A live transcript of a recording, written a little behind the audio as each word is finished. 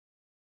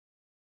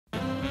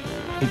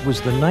It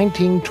was the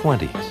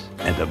 1920s,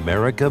 and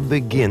America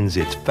begins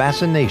its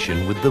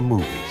fascination with the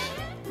movies,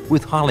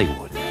 with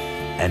Hollywood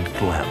and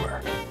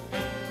glamour.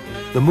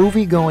 The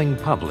movie-going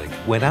public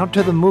went out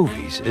to the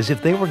movies as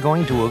if they were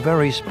going to a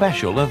very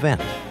special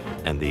event,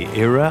 and the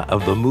era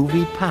of the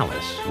movie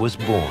palace was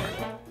born.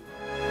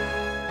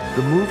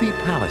 The movie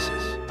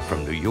palaces,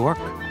 from New York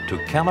to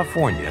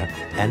California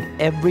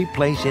and every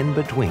place in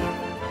between,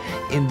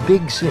 in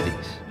big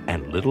cities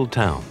and little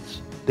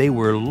towns, they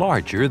were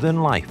larger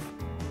than life,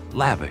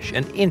 lavish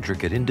and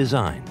intricate in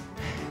design,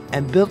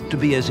 and built to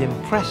be as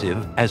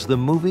impressive as the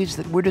movies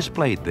that were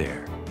displayed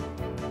there.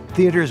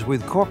 Theaters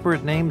with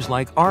corporate names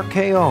like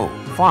RKO,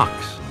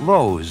 Fox,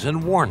 Lowe's,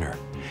 and Warner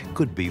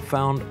could be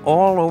found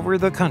all over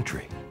the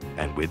country.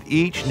 And with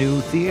each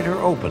new theater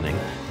opening,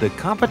 the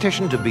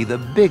competition to be the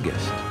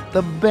biggest,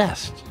 the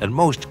best, and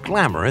most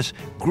glamorous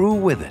grew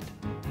with it.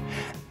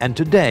 And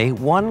today,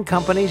 one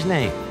company's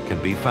name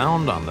can be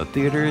found on the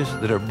theaters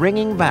that are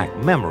bringing back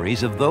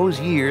memories of those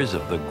years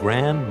of the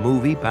grand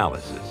movie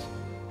palaces.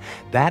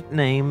 That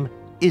name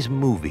is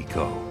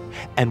Muvico,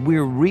 and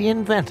we're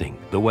reinventing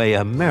the way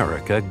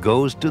America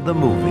goes to the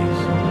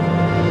movies.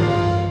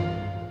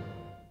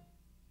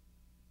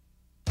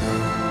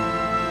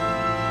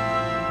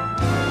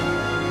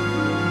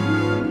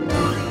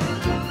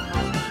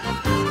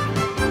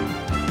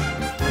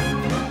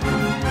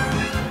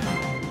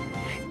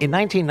 In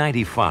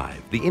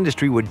 1995, the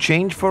industry would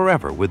change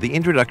forever with the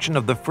introduction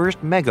of the first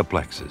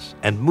megaplexes,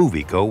 and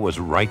Muvico was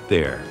right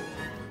there.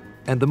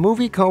 And the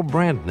Muvico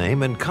brand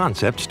name and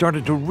concept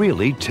started to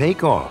really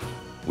take off,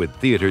 with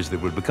theaters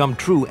that would become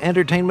true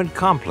entertainment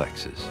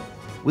complexes,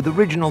 with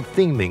original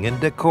theming and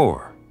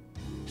decor,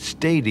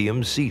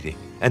 stadium seating,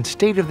 and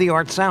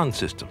state-of-the-art sound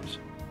systems,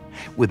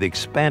 with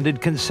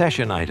expanded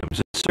concession items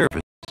and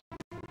services,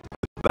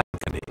 with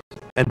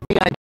balconies and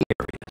VIP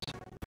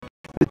areas,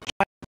 with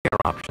childcare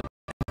options,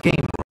 game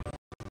rooms,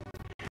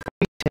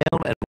 retail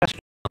and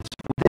restaurants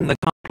within the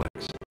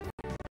complex.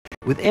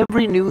 With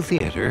every new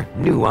theater,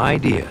 new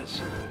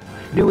ideas,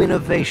 new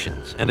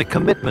innovations, and a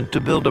commitment to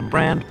build a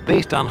brand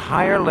based on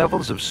higher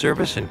levels of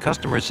service and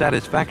customer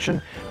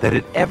satisfaction that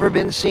had ever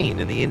been seen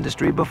in the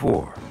industry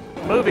before.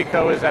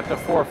 Muvico is at the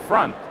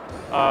forefront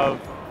of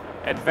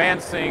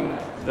advancing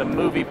the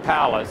movie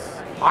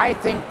palace. I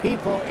think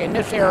people in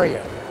this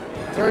area,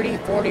 30,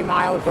 40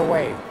 miles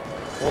away,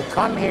 will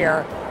come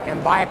here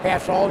and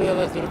bypass all the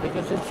other things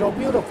because it's so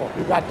beautiful.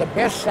 You've got the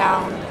best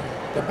sound,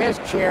 the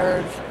best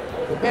chairs,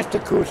 the best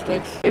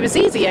acoustics. It was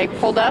easy. I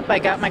pulled up, I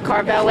got my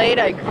car valeted,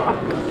 I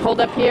pulled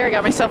up here, I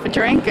got myself a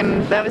drink,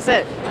 and that was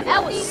it.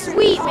 That was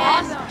sweet,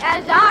 man.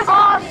 That was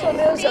awesome.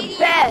 It was the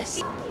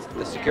best.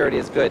 The security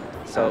is good,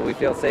 so we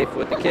feel safe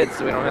with the kids,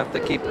 so we don't have to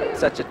keep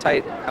such a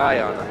tight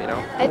eye on them, you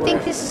know? I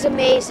think this is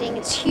amazing.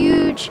 It's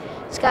huge.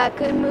 It's got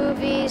good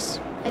movies.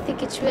 I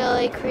think it's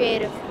really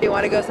creative. You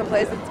want to go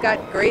someplace that's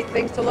got great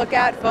things to look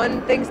at,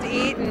 fun things to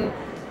eat, and you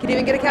can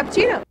even get a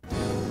cappuccino.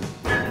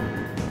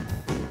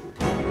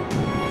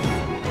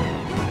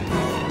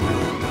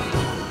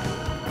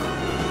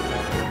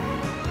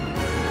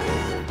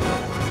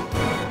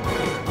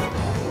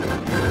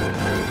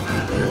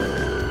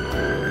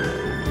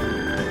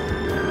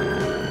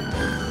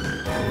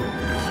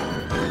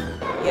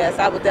 Yes,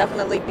 I would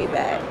definitely be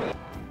back.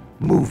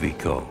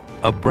 Muvico,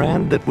 a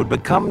brand that would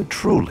become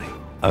truly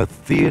a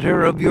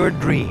theater of your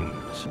dreams.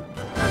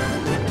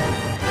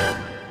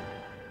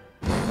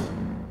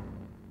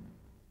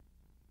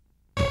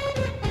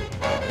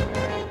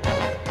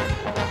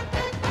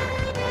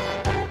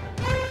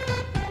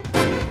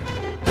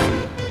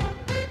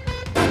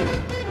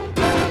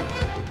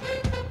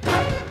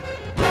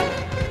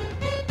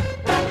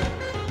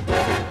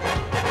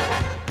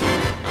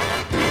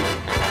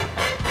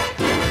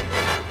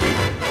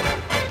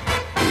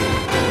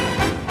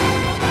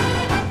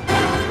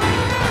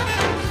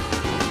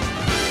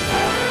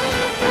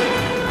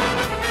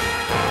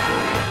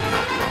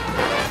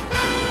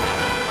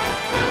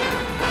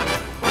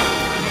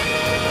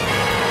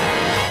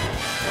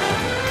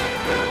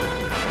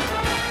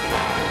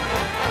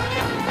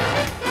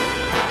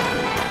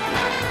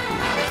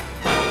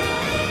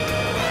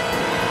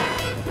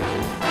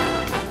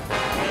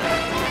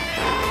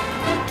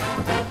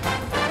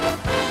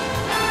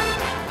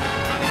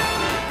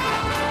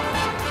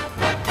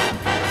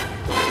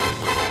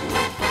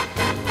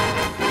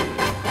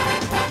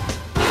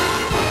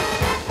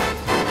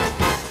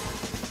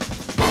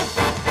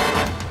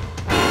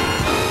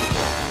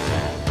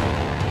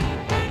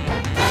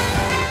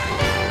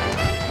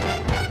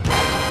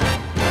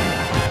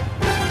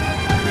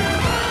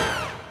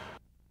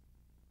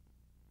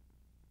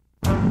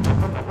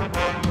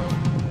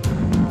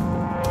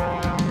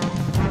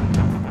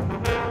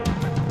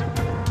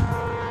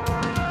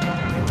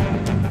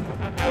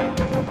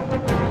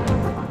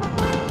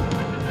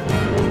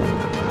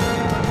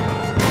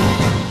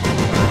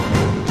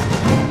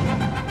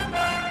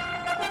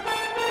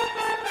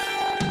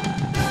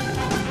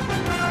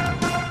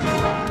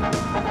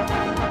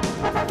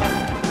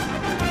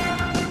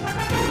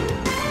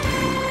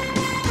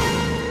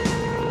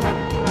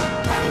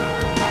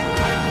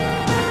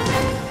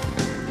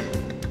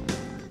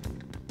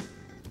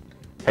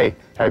 Hey,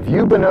 have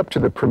you been up to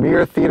the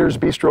Premier Theaters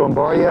Bistro and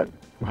Bar yet?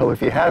 Well,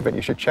 if you haven't,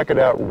 you should check it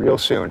out real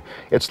soon.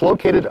 It's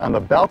located on the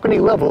balcony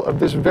level of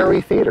this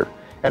very theater,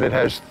 and it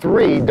has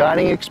 3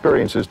 dining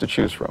experiences to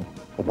choose from.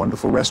 A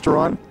wonderful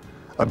restaurant,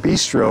 a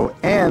bistro,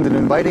 and an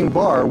inviting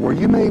bar where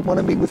you may want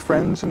to meet with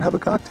friends and have a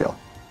cocktail.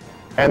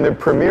 And the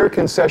Premier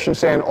concession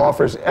stand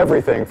offers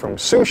everything from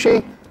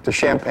sushi to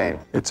champagne.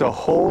 It's a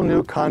whole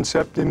new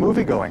concept in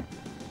moviegoing,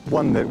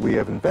 one that we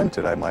have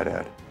invented, I might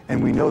add.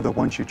 And we know that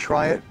once you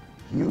try it,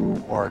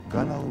 you are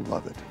gonna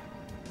love it.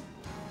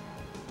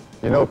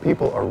 You know,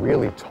 people are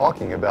really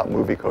talking about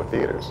Muvico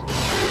theaters.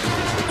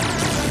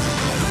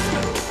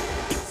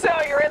 So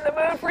you're in the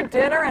mood for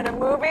dinner and a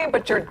movie,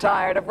 but you're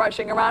tired of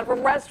rushing around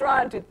from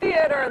restaurant to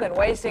theater, then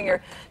wasting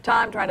your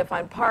time trying to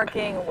find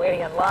parking and waiting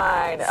in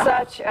line.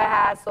 Such a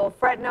hassle.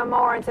 Fret no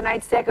more. In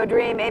tonight's Deco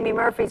Dream, Amy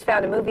Murphy's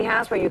found a movie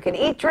house where you can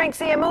eat, drink,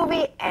 see a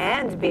movie,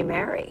 and be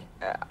merry.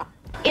 Yeah.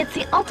 It's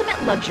the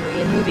ultimate luxury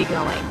in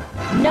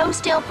moviegoing. No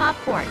stale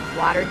popcorn,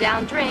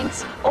 watered-down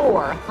drinks,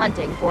 or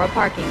hunting for a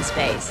parking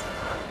space.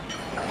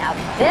 Now,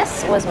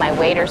 this was my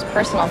waiter's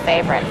personal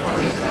favorite.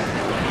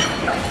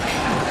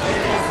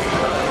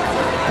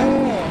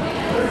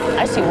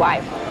 I see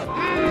why.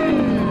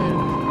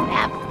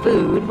 That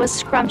food was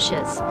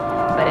scrumptious.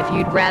 But if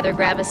you'd rather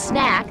grab a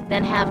snack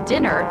than have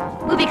dinner,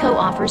 Muvico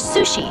offers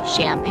sushi,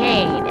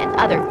 champagne, and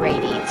other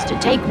great eats to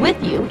take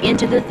with you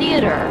into the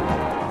theater.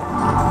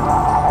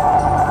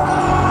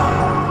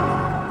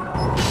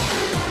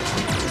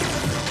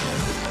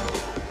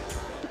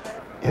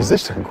 Is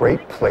this a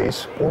great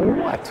place or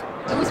what?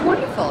 It was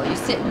wonderful. You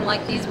sit in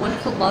like these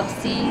wonderful love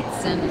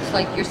seats, and it's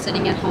like you're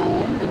sitting at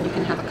home, and you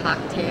can have a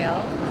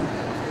cocktail.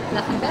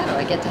 Nothing better.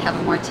 I get to have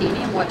a martini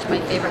and watch my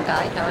favorite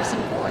guy,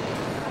 Harrison Ford.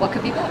 What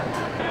could be better?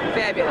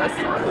 Fabulous.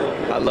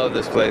 I love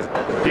this place.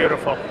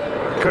 Beautiful.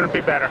 Couldn't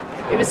be better.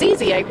 It was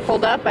easy. I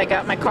pulled up, I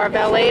got my car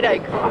valeted, I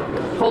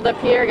pulled up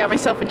here, got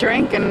myself a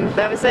drink, and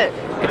that was it.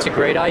 It's a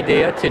great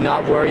idea to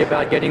not worry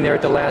about getting there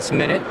at the last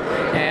minute,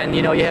 and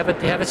you know, you have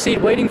a seat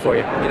waiting for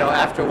you. You know,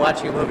 after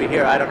watching a movie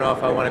here, I don't know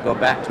if I want to go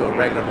back to a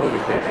regular movie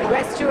theater. The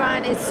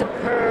restaurant is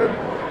superb,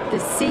 the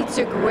seats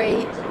are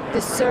great,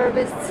 the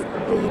service,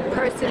 the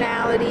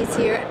personalities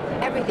here,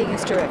 everything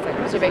is terrific.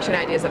 Reservation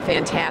idea is a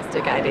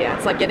fantastic idea.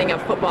 It's like getting a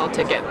football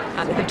ticket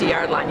on the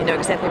 50-yard line. You know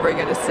exactly where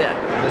you're going to sit.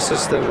 This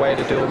is the way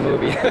to do a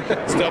movie.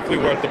 It's definitely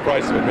worth the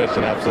price of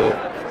admission, absolutely.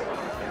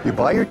 You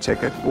buy your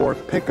ticket or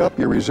pick up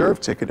your reserve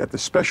ticket at the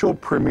special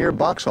Premier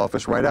box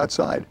office right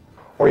outside.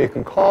 Or you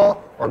can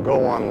call or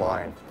go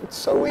online. It's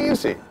so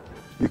easy.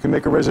 You can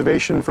make a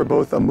reservation for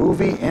both a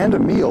movie and a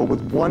meal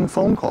with one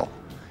phone call.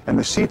 And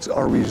the seats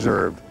are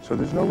reserved, so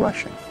there's no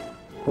rushing.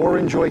 Or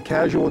enjoy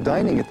casual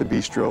dining at the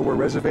bistro where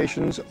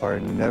reservations are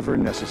never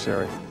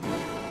necessary.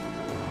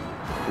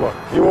 Look,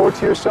 you owe it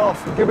to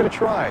yourself. Give it a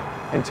try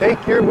and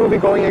take your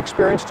movie-going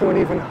experience to an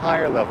even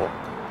higher level.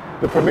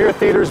 The Premier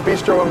Theaters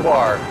Bistro and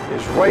Bar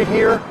is right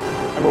here,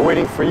 and we're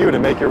waiting for you to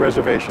make your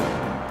reservation.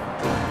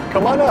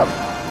 Come on up.